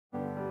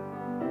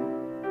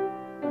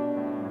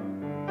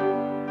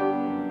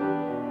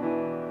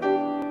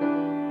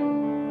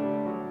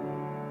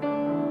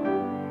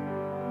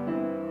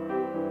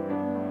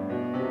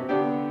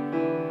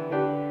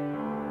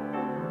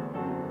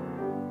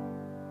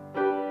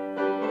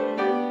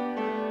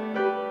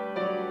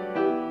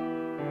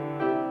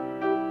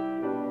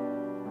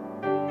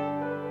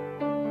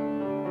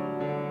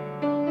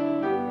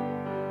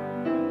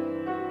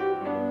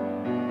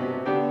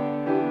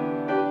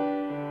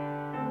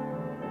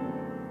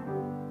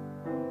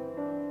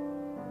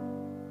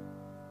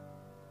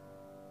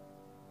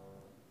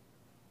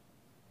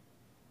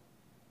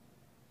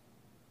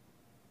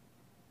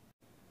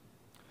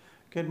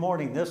Good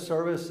morning. This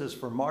service is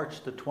for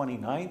March the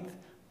 29th.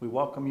 We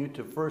welcome you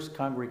to First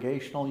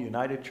Congregational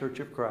United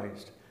Church of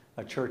Christ,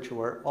 a church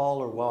where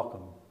all are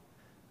welcome.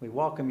 We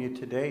welcome you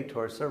today to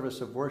our service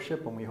of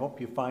worship, and we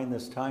hope you find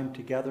this time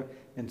together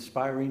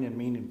inspiring and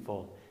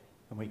meaningful.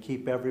 And we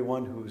keep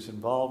everyone who's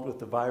involved with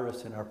the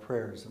virus in our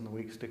prayers in the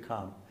weeks to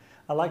come.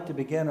 I'd like to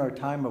begin our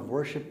time of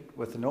worship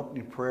with an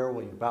opening prayer.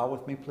 Will you bow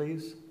with me,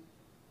 please?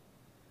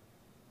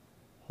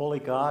 Holy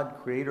God,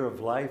 creator of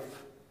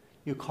life,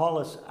 you call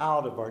us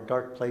out of our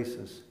dark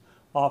places,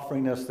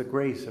 offering us the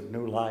grace of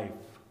new life.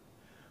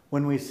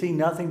 When we see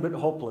nothing but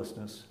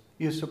hopelessness,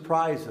 you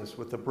surprise us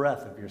with the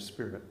breath of your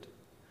Spirit.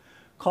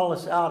 Call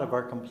us out of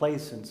our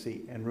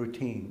complacency and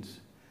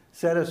routines.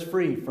 Set us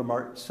free from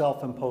our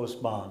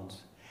self-imposed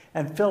bonds,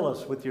 and fill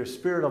us with your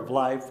Spirit of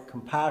life,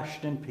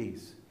 compassion, and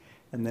peace.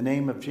 In the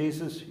name of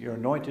Jesus, your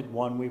anointed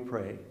one, we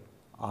pray.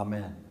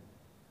 Amen.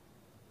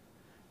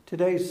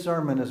 Today's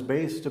sermon is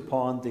based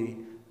upon the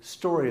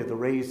story of the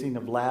raising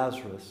of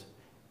Lazarus,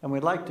 and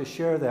we'd like to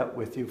share that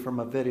with you from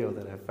a video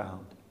that I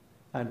found.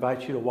 I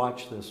invite you to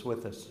watch this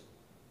with us.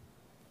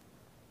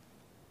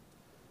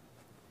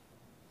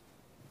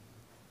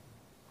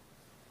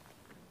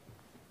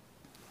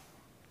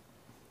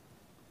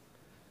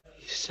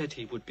 He said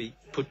he would be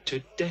put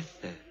to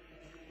death there.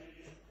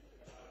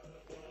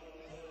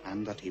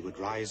 And that he would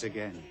rise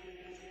again.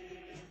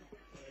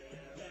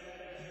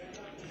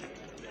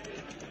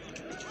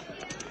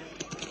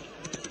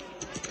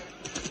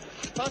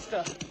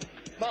 Master!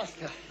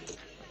 Master!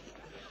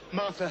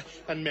 Martha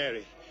and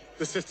Mary,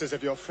 the sisters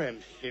of your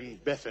friend in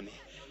Bethany,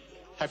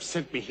 have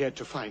sent me here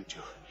to find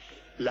you.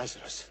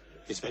 Lazarus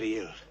is very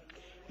ill,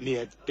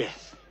 near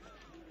death.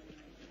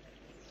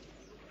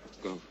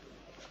 Go.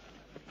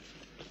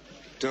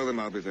 Tell them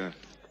I'll be there.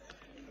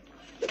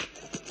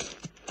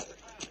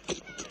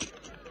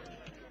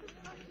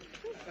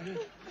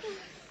 Master,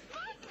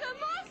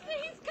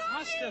 he's coming!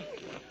 Master!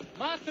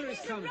 Martha is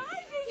coming!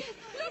 Arriving!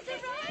 Look,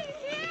 he's right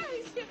here!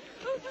 He's here!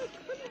 Oh, my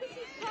goodness,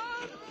 he's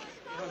come!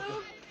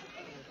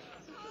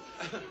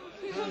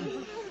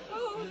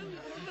 Oh,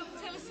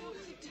 tell us what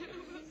to do.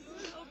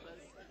 Help us.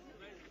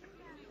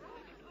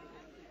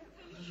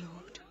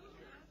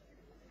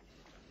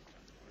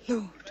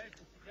 Lord,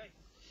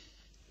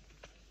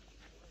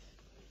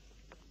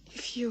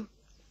 if you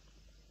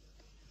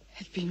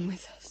had been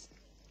with us,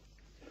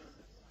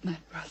 my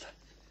brother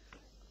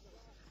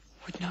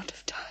would not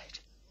have died.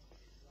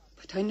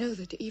 But I know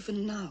that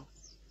even now,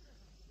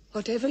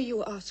 whatever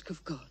you ask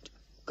of God,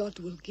 God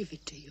will give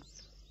it to you.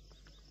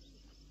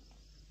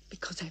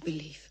 Because I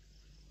believe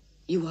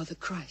you are the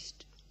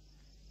Christ,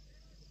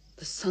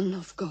 the Son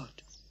of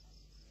God,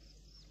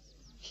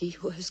 he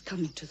who has come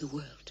into the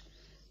world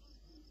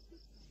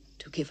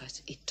to give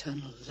us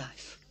eternal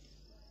life.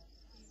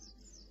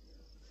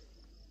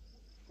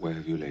 Where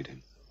have you laid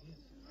him?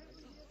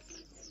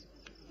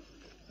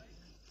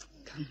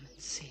 Come and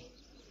see.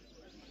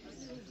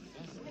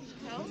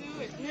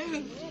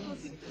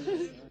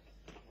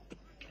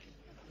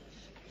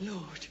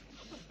 Lord,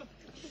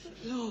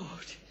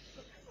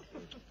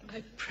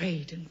 I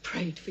prayed and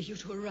prayed for you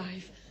to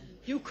arrive.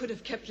 You could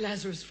have kept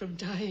Lazarus from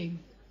dying.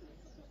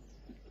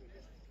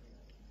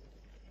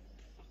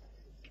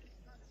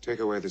 Take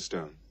away the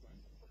stone.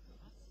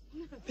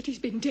 But he's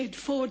been dead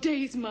 4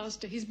 days,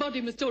 Master. His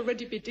body must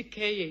already be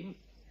decaying.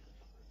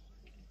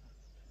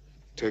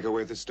 Take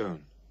away the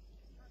stone.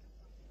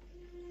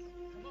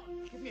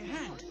 Give me a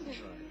hand.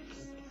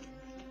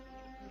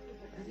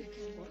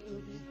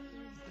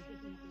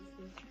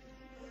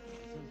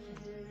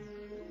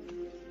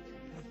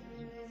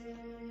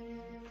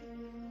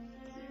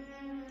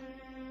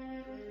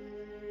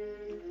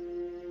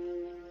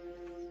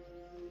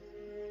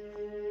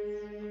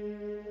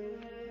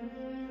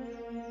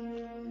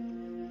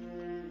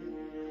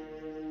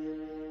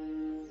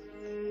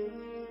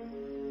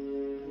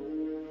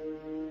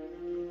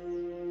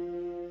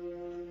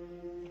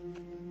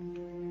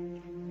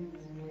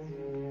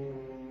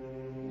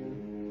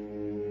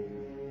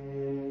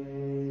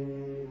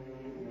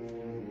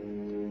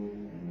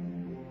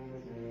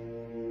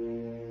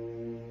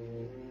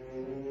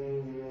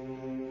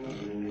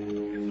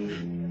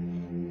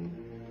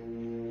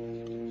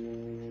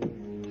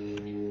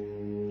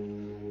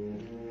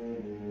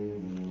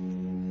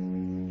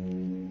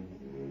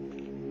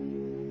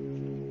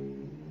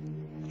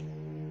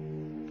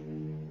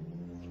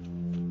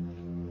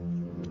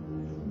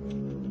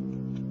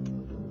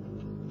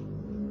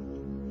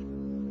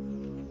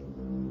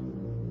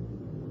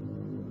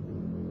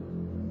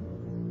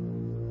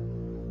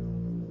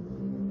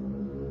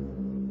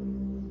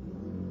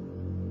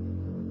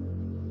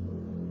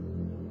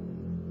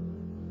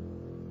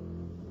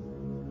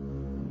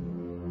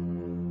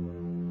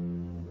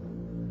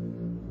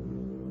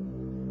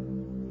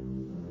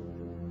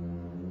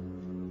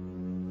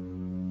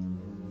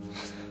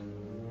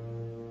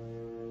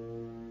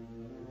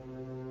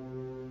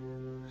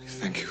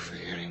 Thank you for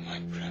hearing my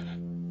prayer.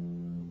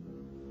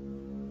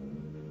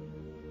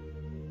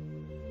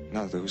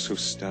 Now those who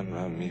stand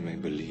round me may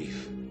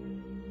believe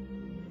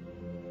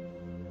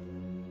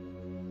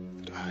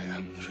that I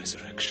am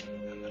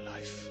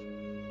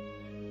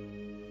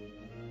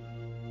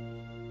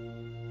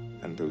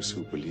And those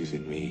who believe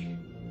in me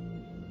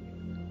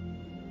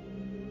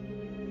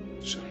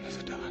shall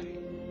never die.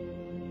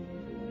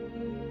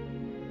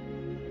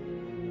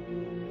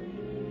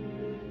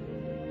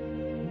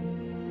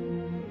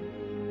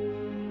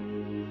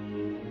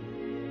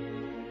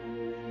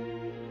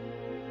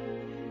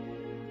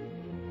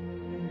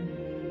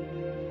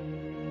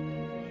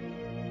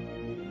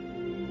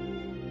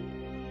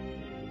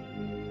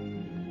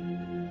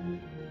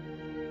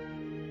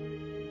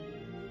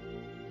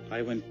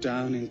 I went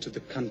down into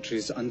the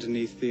countries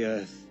underneath the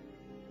earth,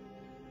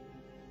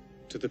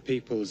 to the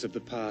peoples of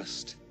the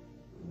past.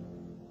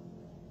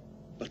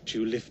 But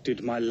you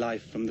lifted my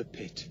life from the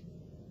pit.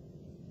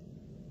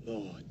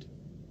 Lord,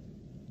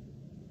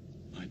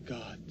 my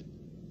God.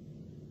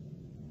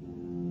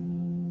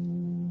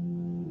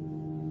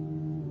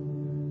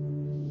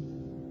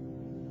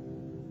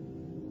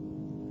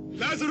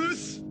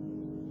 Lazarus!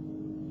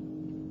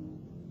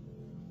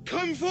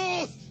 Come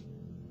forth!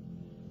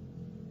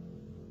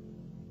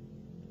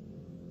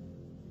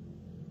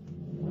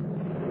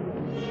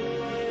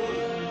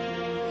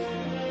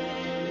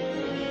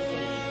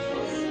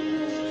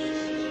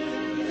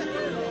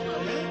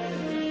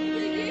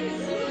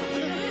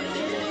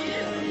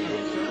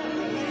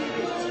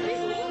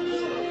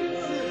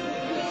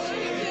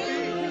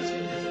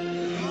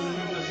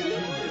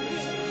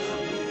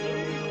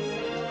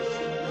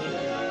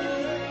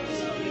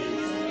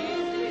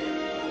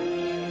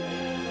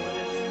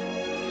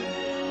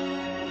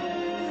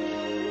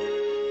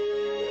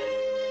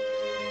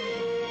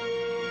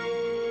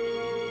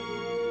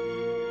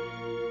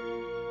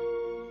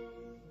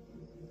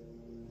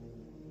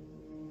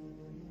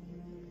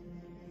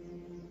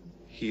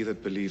 He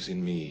that believes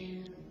in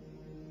me,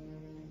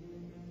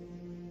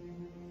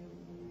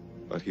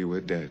 but he were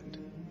dead,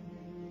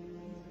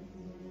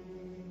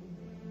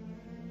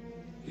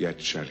 yet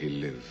shall he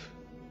live.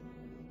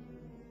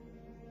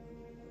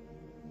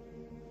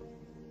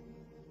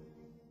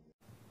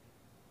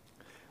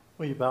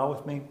 Will you bow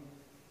with me?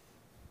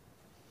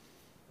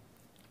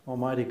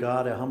 Almighty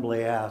God, I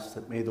humbly ask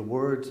that may the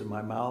words of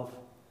my mouth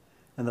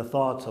and the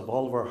thoughts of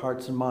all of our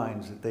hearts and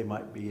minds, that they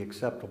might be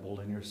acceptable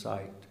in your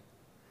sight.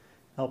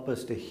 Help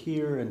us to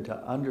hear and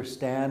to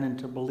understand and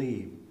to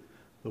believe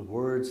the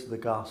words of the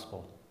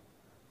gospel,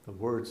 the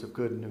words of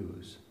good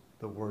news,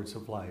 the words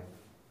of life.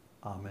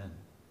 Amen.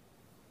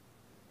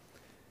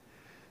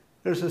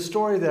 There's a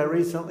story that I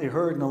recently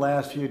heard in the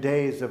last few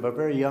days of a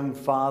very young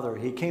father.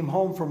 He came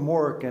home from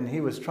work and he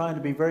was trying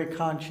to be very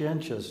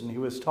conscientious, and he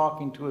was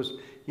talking to his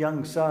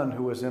young son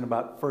who was in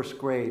about first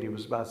grade. He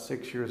was about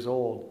 6 years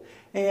old.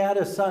 And he had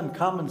his son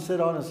come and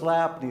sit on his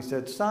lap, and he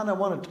said, "Son, I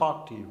want to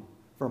talk to you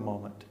for a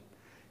moment.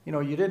 You know,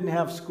 you didn't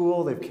have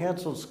school, they've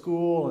canceled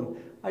school, and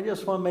I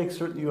just want to make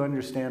certain you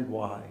understand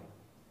why."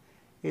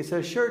 He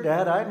says, "Sure,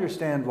 Dad, I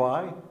understand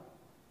why."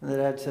 And the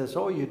dad says,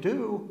 "Oh, you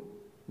do?"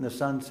 And the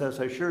son says,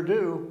 "I sure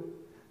do."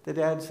 The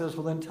dad says,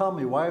 "Well, then tell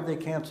me, why have they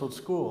canceled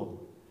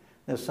school?"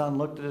 And the son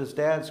looked at his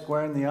dad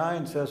square in the eye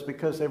and says,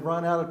 "Because they've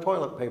run out of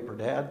toilet paper,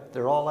 Dad.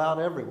 They're all out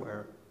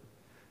everywhere."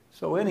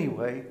 So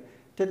anyway,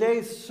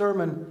 today's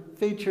sermon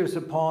features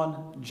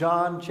upon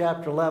John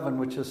chapter 11,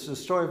 which is the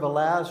story of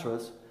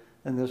Lazarus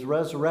and this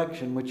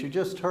resurrection, which you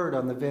just heard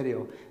on the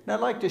video. And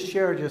I'd like to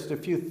share just a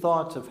few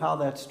thoughts of how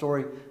that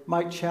story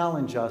might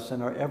challenge us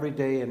in our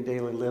everyday and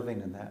daily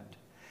living in that.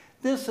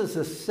 This is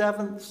the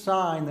seventh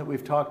sign that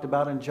we've talked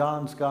about in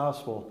John's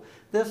gospel.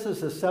 This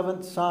is the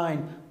seventh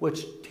sign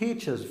which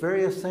teaches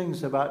various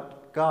things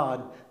about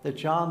God that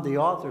John, the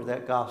author of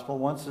that gospel,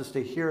 wants us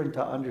to hear and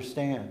to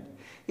understand.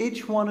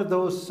 Each one of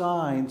those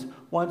signs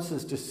wants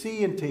us to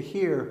see and to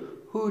hear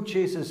who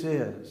Jesus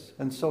is.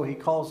 And so he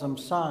calls them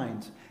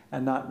signs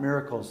and not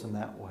miracles in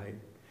that way.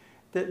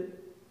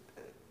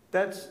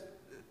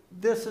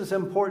 This is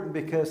important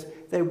because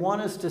they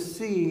want us to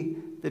see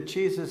that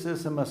Jesus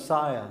is the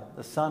Messiah,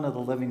 the Son of the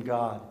living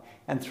God.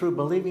 And through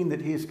believing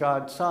that he's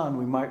God's Son,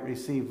 we might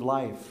receive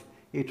life,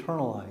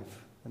 eternal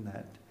life in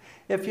that.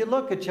 If you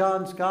look at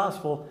John's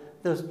gospel,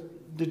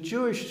 the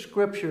Jewish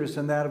scriptures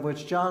in that of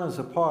which John is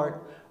a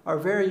part are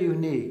very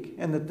unique,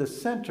 and that the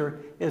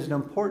center is an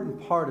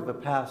important part of a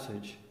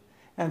passage.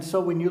 And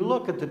so when you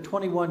look at the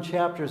 21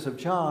 chapters of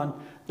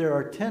John, there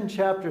are 10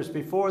 chapters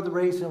before the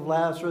raising of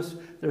Lazarus,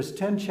 there's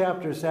 10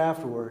 chapters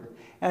afterward.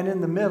 And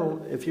in the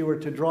middle, if you were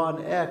to draw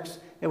an X,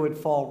 it would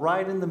fall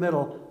right in the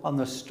middle on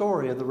the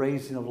story of the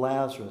raising of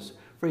Lazarus.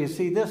 For you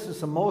see, this is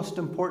the most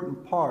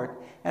important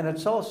part, and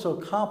it also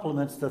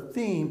complements the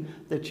theme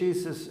that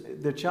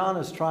John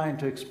is trying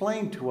to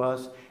explain to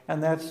us,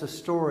 and that's the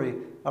story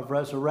of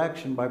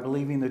resurrection by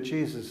believing that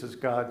Jesus is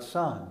God's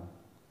Son.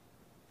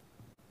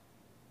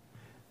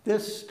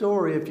 This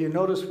story, if you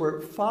notice where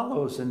it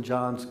follows in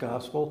John's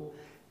gospel,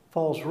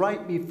 falls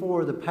right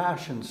before the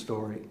Passion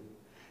story.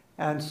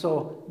 And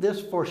so this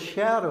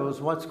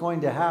foreshadows what's going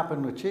to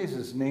happen with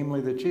Jesus,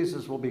 namely that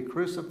Jesus will be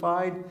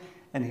crucified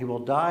and he will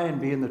die and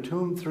be in the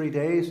tomb 3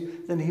 days.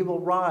 Then he will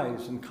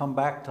rise and come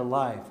back to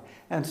life.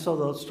 And so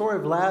the story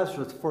of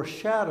Lazarus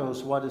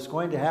foreshadows what is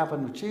going to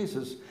happen with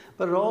Jesus,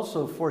 but it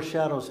also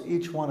foreshadows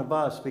each one of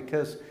us,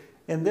 because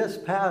In this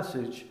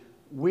passage,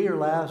 we are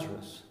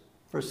Lazarus,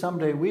 for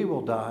someday we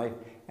will die,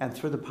 and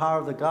through the power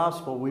of the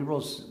gospel, we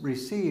will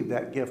receive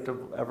that gift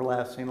of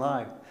everlasting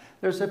life.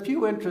 There's a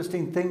few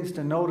interesting things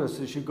to notice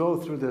as you go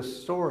through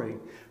this story.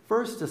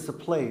 First is the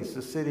place,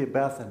 the city of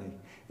Bethany.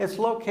 It's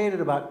located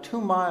about 2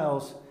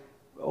 miles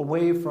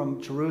away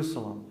from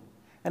Jerusalem.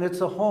 And it's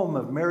the home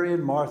of Mary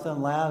and Martha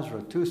and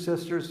Lazarus, 2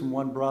 sisters and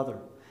 1 brother.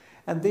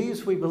 And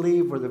these, we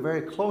believe, were the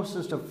very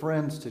closest of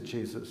friends to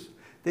Jesus.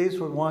 These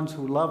were ones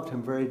who loved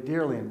him very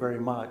dearly and very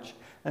much.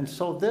 And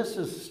so this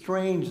is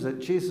strange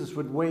that Jesus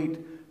would wait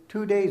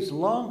 2 days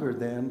longer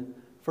then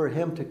for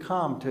him to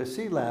come to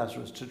see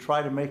Lazarus, to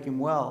try to make him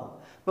well.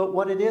 But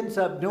what it ends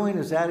up doing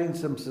is adding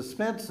some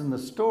suspense in the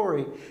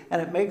story,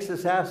 and it makes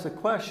us ask the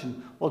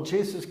question, will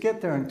Jesus get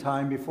there in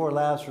time before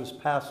Lazarus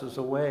passes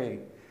away?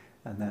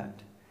 And that.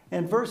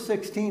 In verse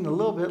 16, a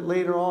little bit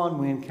later on,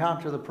 we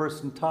encounter the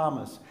person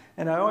Thomas.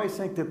 And I always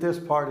think that this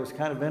part is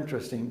kind of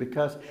interesting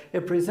because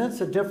it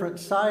presents a different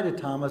side of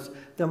Thomas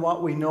than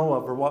what we know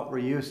of or what we're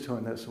used to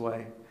in this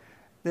way.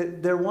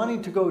 They're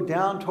wanting to go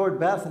down toward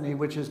Bethany,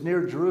 which is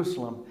near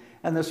Jerusalem.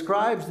 And the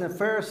scribes and the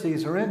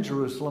Pharisees are in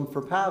Jerusalem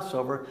for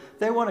Passover.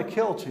 They want to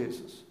kill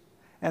Jesus.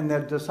 And the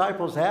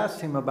disciples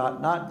asked him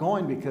about not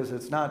going because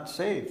it's not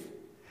safe.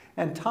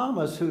 And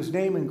Thomas, whose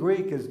name in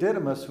Greek is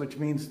Didymus, which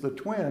means the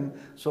twin,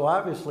 so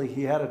obviously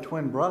he had a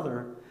twin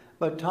brother.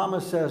 But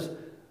Thomas says,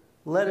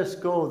 let us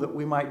go that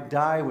we might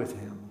die with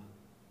him.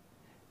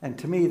 And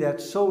to me,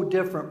 that's so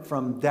different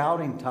from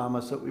doubting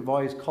Thomas that we've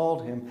always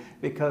called him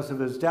because of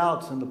his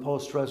doubts in the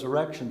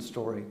post-resurrection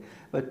story.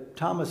 But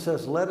Thomas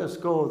says, let us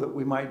go that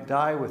we might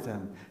die with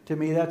him. To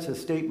me, that's a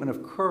statement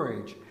of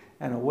courage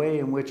and a way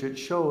in which it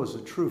shows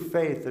the true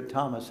faith that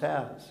Thomas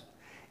has.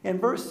 In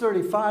verse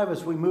 35,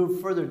 as we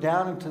move further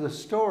down into the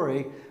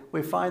story,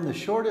 we find the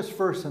shortest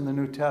verse in the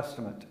New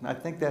Testament. And I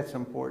think that's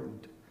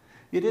important.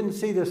 You didn't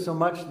see this so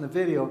much in the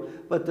video,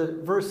 but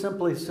the verse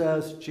simply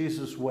says,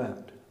 Jesus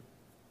wept.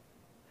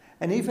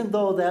 And even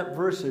though that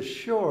verse is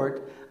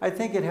short, I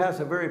think it has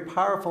a very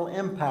powerful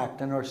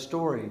impact in our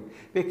story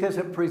because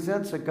it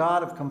presents a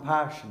God of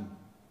compassion.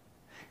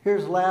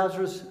 Here's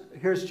Lazarus,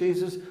 here's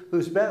Jesus,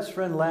 whose best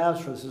friend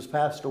Lazarus has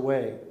passed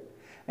away.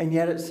 And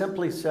yet it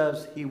simply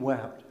says he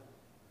wept.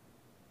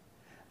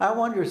 I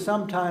wonder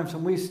sometimes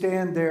when we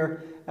stand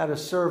there at a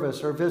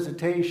service or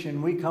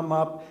visitation, we come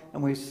up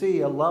and we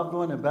see a loved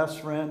one, a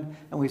best friend,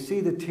 and we see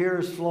the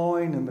tears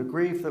flowing and the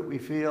grief that we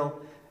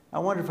feel. I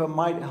wonder if it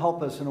might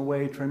help us in a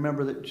way to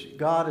remember that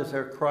God is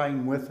there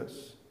crying with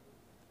us.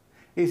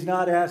 He's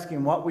not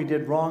asking what we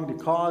did wrong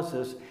to cause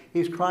this.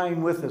 He's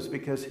crying with us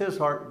because his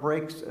heart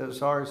breaks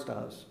as ours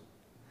does.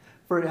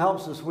 For it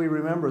helps us we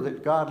remember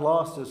that God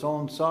lost his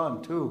own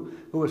son too,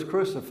 who was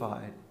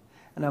crucified.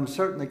 And I'm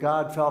certain that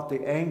God felt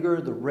the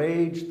anger, the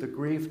rage, the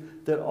grief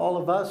that all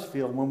of us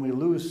feel when we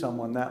lose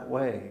someone that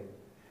way.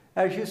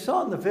 As you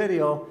saw in the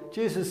video,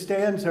 Jesus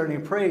stands there and he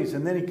prays,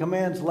 and then he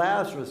commands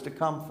Lazarus to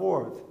come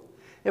forth.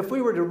 If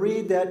we were to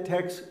read that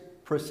text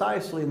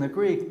precisely in the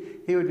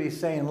Greek, he would be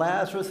saying,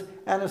 Lazarus,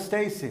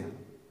 Anastasia.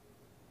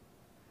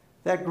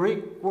 That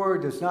Greek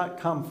word does not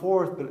come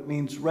forth, but it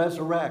means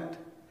resurrect.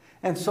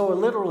 And so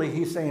literally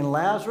he's saying,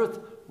 Lazarus,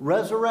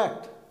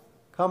 resurrect,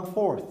 come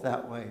forth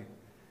that way.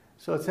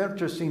 So it's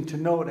interesting to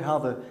note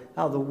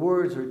how the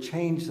words are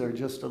changed there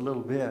just a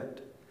little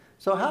bit.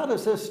 So how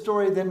does this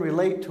story then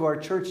relate to our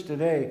church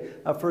today,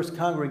 a First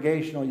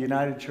Congregational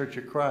United Church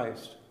of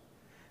Christ?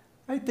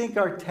 I think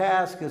our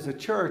task as a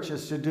church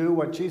is to do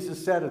what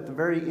Jesus said at the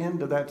very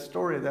end of that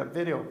story, of that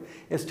video,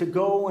 is to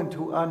go and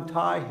to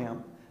untie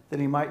him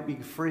that he might be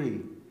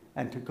free,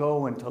 and to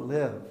go and to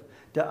live,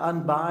 to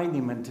unbind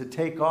him and to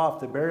take off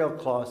the burial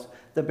cloths,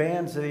 the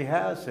bands that he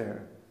has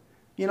there.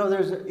 You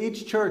know,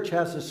 each church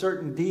has a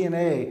certain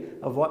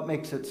DNA of what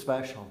makes it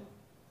special.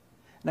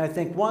 And I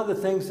think one of the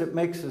things that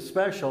makes it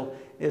special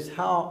is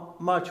how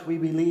much we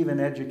believe in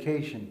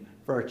education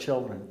for our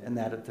children, and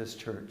that at this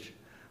church.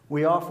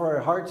 We offer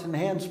our Hearts and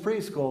Hands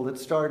preschool that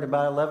started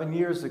about 11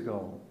 years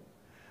ago.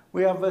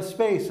 We have a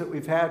space that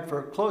we've had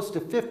for close to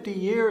 50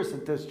 years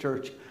at this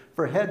church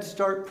for Head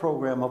Start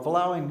program of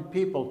allowing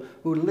people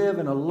who live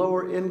in a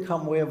lower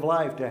income way of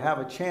life to have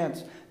a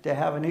chance to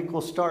have an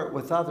equal start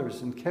with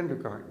others in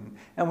kindergarten.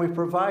 And we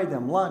provide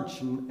them lunch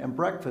and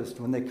breakfast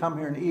when they come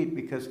here and eat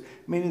because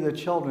many of the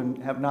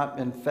children have not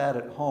been fed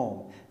at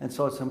home. And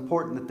so it's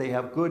important that they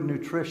have good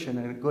nutrition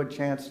and a good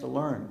chance to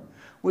learn.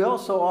 We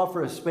also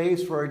offer a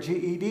space for our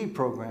GED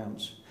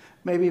programs,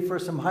 maybe for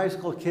some high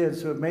school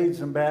kids who have made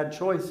some bad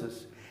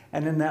choices.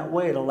 And in that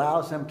way, it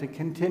allows them to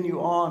continue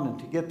on and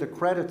to get the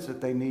credits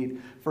that they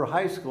need for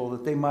high school,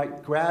 that they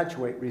might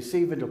graduate,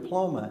 receive a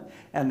diploma,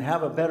 and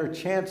have a better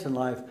chance in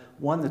life,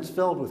 one that's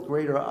filled with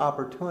greater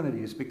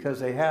opportunities because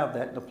they have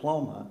that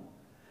diploma.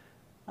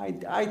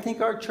 I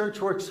think our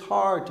church works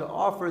hard to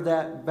offer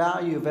that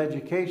value of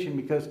education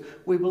because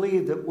we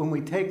believe that when we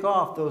take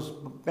off those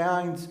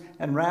binds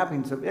and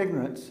wrappings of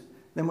ignorance,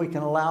 then we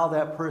can allow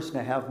that person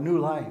to have new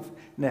life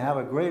and to have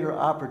a greater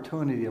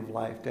opportunity of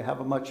life, to have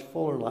a much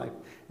fuller life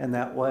in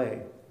that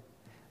way.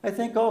 I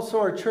think also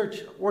our church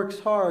works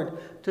hard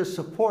to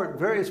support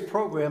various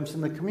programs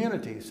in the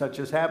community, such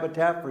as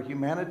Habitat for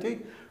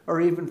Humanity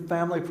or even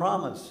Family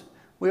Promise.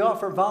 We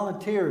offer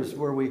volunteers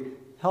where we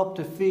help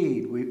to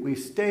feed. We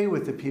stay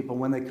with the people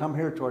when they come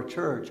here to our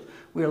church.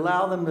 We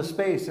allow them the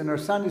space in our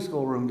Sunday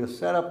school room to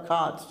set up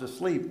cots to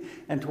sleep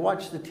and to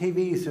watch the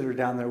TVs that are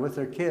down there with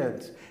their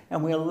kids.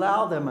 And we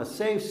allow them a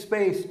safe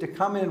space to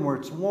come in where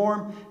it's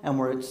warm and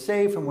where it's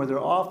safe and where they're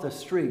off the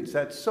streets.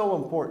 That's so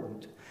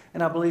important.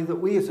 And I believe that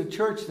we as a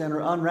church then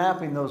are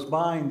unwrapping those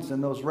binds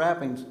and those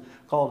wrappings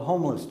called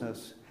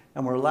homelessness.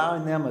 And we're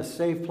allowing them a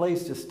safe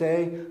place to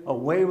stay, a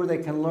way where they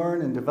can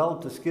learn and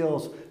develop the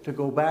skills to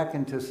go back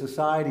into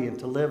society and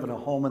to live in a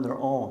home of their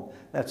own.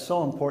 That's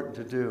so important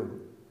to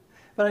do.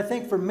 But I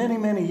think for many,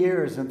 many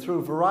years and through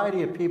a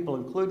variety of people,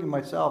 including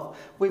myself,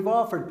 we've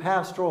offered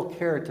pastoral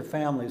care to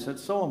families.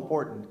 It's so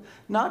important,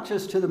 not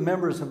just to the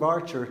members of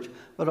our church,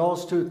 but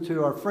also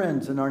to our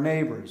friends and our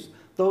neighbors,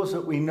 those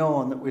that we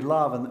know and that we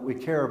love and that we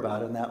care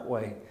about in that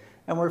way.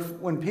 And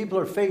when people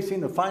are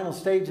facing the final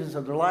stages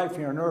of their life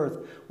here on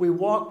earth, we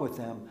walk with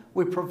them.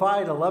 We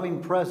provide a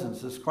loving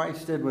presence as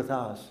Christ did with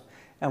us.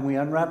 And we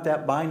unwrap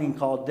that binding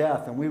called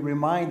death, and we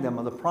remind them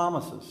of the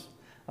promises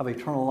of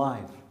eternal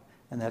life.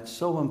 And that's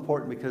so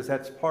important because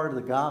that's part of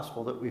the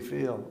gospel that we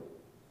feel.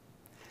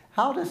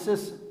 How does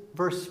this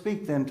verse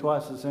speak then to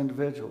us as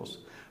individuals?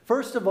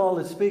 First of all,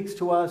 it speaks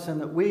to us in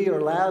that we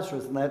are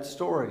Lazarus in that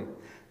story.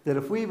 That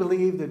if we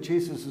believe that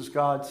Jesus is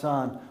God's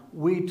Son,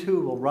 we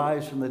too will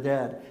rise from the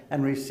dead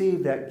and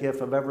receive that gift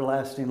of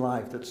everlasting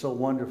life that's so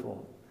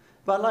wonderful.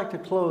 But I'd like to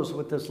close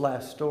with this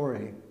last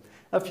story.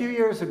 A few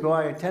years ago,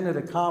 I attended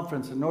a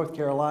conference in North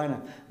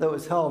Carolina that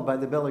was held by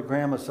the Billy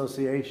Graham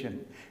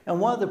Association.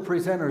 And one of the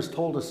presenters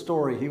told a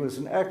story. He was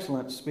an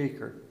excellent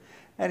speaker.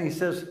 And he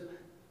says,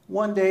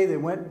 one day they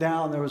went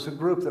down, there was a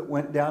group that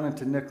went down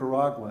into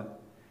Nicaragua.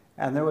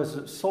 And there was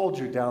a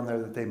soldier down there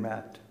that they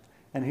met.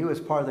 And he was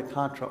part of the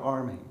Contra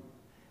Army.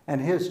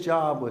 And his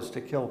job was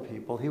to kill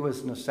people. He was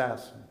an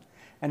assassin.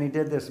 And he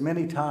did this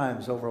many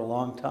times over a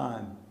long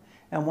time.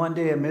 And one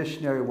day a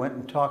missionary went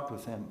and talked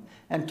with him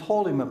and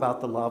told him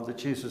about the love that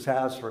Jesus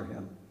has for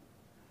him.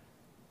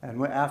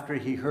 And after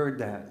he heard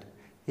that,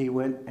 he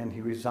went and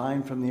he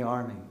resigned from the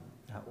army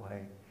that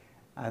way.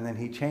 And then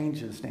he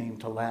changed his name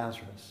to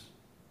Lazarus.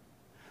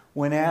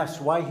 When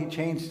asked why he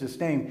changed his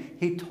name,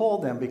 he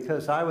told them,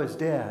 because I was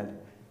dead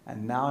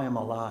and now I am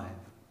alive.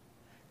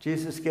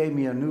 Jesus gave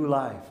me a new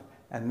life,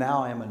 and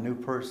now I am a new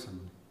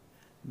person.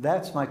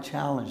 That's my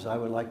challenge I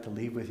would like to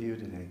leave with you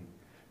today.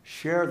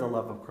 Share the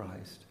love of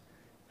Christ.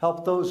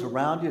 Help those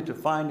around you to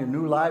find a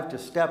new life, to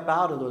step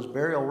out of those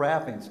burial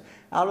wrappings,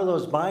 out of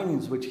those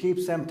bindings which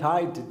keeps them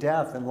tied to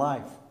death and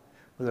life,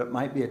 whether it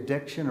might be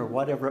addiction or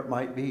whatever it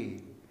might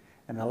be,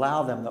 and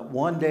allow them that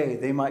one day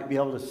they might be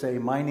able to say,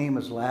 my name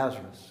is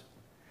Lazarus,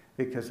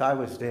 because I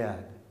was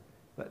dead,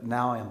 but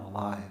now I am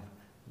alive.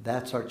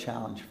 That's our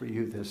challenge for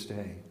you this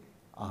day.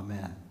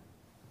 Amen.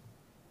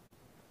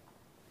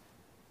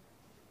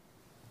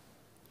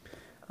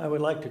 I would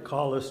like to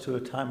call us to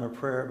a time of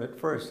prayer, but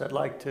first I'd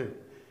like to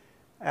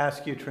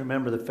ask you to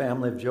remember the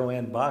family of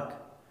Joanne Buck,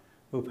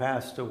 who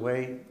passed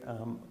away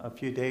a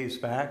few days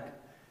back.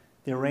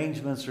 The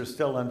arrangements are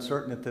still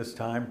uncertain at this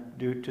time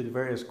due to the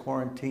various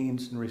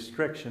quarantines and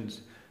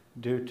restrictions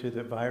due to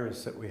the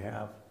virus that we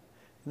have.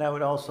 And I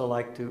would also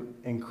like to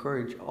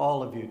encourage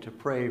all of you to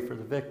pray for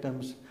the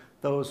victims,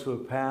 those who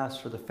have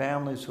passed, for the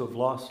families who have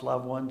lost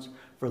loved ones,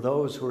 for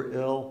those who are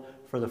ill,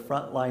 for the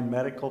frontline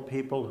medical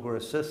people who are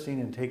assisting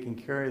and taking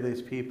care of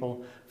these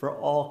people, for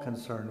all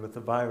concerned with the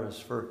virus,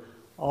 for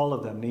all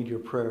of them need your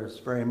prayers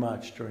very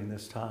much during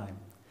this time.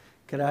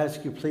 Could I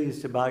ask you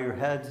please to bow your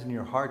heads and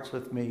your hearts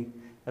with me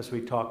as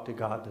we talk to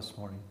God this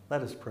morning?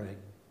 Let us pray.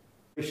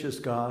 Gracious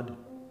God,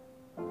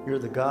 you're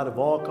the God of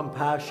all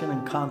compassion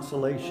and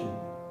consolation.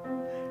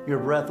 Your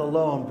breath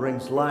alone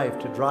brings life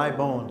to dry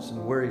bones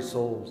and weary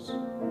souls.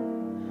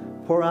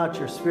 Pour out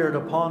your Spirit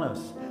upon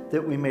us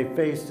that we may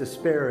face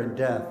despair and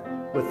death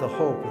with the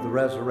hope of the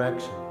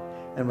resurrection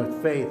and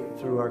with faith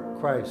through our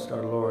Christ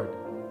our Lord.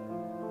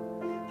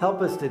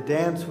 Help us to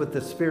dance with the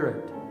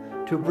Spirit,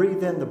 to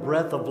breathe in the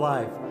breath of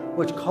life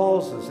which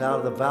calls us out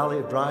of the valley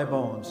of dry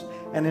bones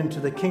and into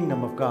the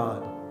kingdom of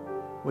God,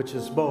 which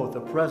is both a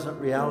present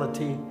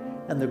reality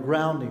and the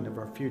grounding of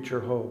our future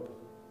hope.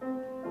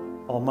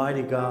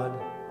 Almighty God,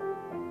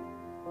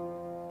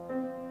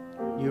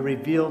 you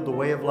revealed the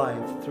way of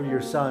life through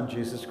your Son,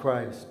 Jesus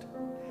Christ.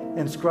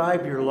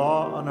 Inscribe your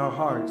law on our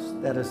hearts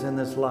that is in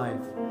this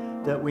life,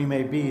 that we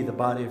may be the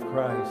body of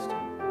Christ.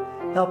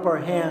 Help our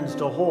hands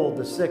to hold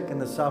the sick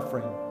and the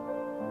suffering.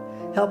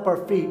 Help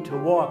our feet to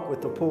walk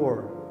with the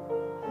poor.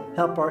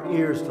 Help our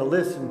ears to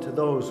listen to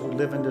those who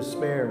live in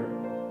despair.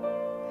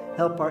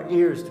 Help our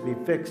ears to be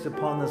fixed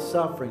upon the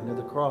suffering of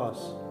the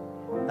cross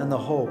and the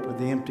hope of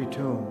the empty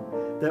tomb,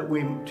 that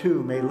we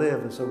too may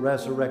live as a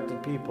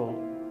resurrected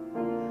people.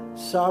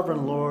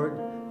 Sovereign Lord,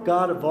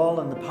 God of all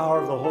and the power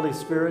of the Holy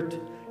Spirit,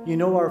 you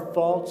know our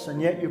faults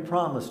and yet you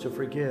promise to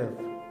forgive.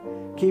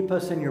 Keep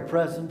us in your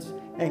presence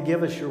and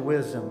give us your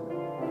wisdom.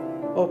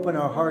 Open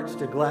our hearts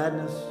to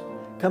gladness,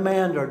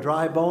 command our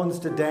dry bones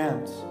to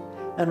dance,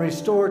 and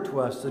restore to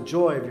us the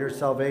joy of your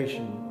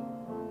salvation.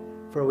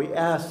 For we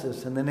ask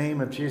this in the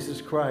name of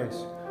Jesus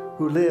Christ,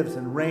 who lives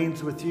and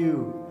reigns with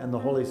you and the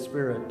Holy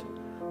Spirit,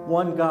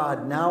 one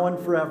God, now and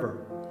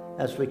forever,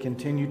 as we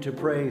continue to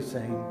pray,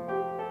 saying,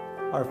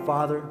 Our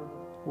Father,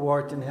 who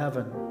art in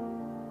heaven,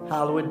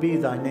 hallowed be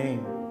thy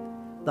name.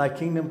 Thy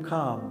kingdom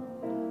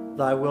come,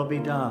 thy will be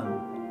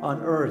done,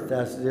 on earth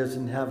as it is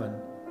in heaven.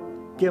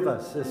 Give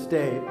us this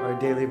day our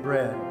daily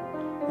bread,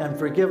 and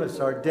forgive us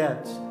our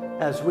debts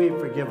as we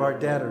forgive our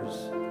debtors.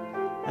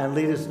 And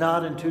lead us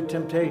not into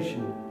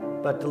temptation,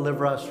 but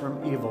deliver us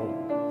from evil.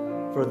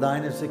 For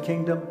thine is the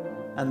kingdom,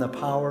 and the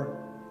power,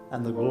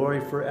 and the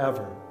glory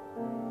forever.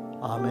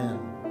 Amen.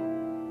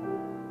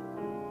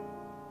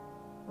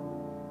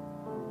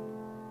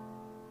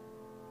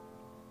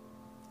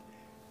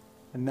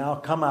 And now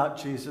come out,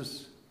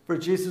 Jesus, for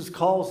Jesus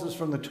calls us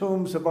from the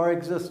tombs of our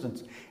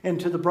existence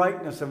into the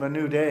brightness of a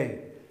new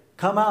day.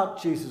 Come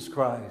out, Jesus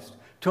Christ,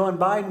 to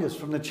unbind us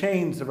from the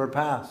chains of our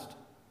past.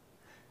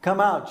 Come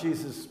out,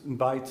 Jesus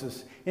invites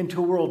us into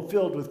a world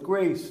filled with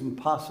grace and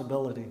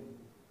possibility.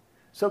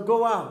 So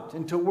go out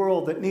into a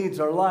world that needs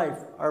our life,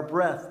 our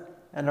breath,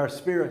 and our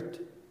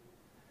spirit.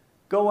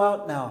 Go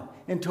out now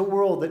into a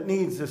world that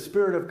needs the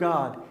Spirit of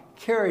God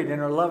carried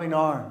in our loving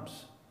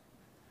arms.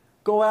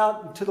 Go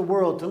out into the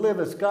world to live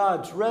as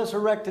God's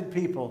resurrected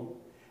people,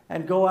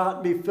 and go out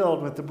and be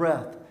filled with the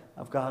breath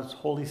of God's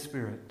Holy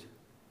Spirit.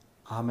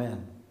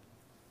 Amen.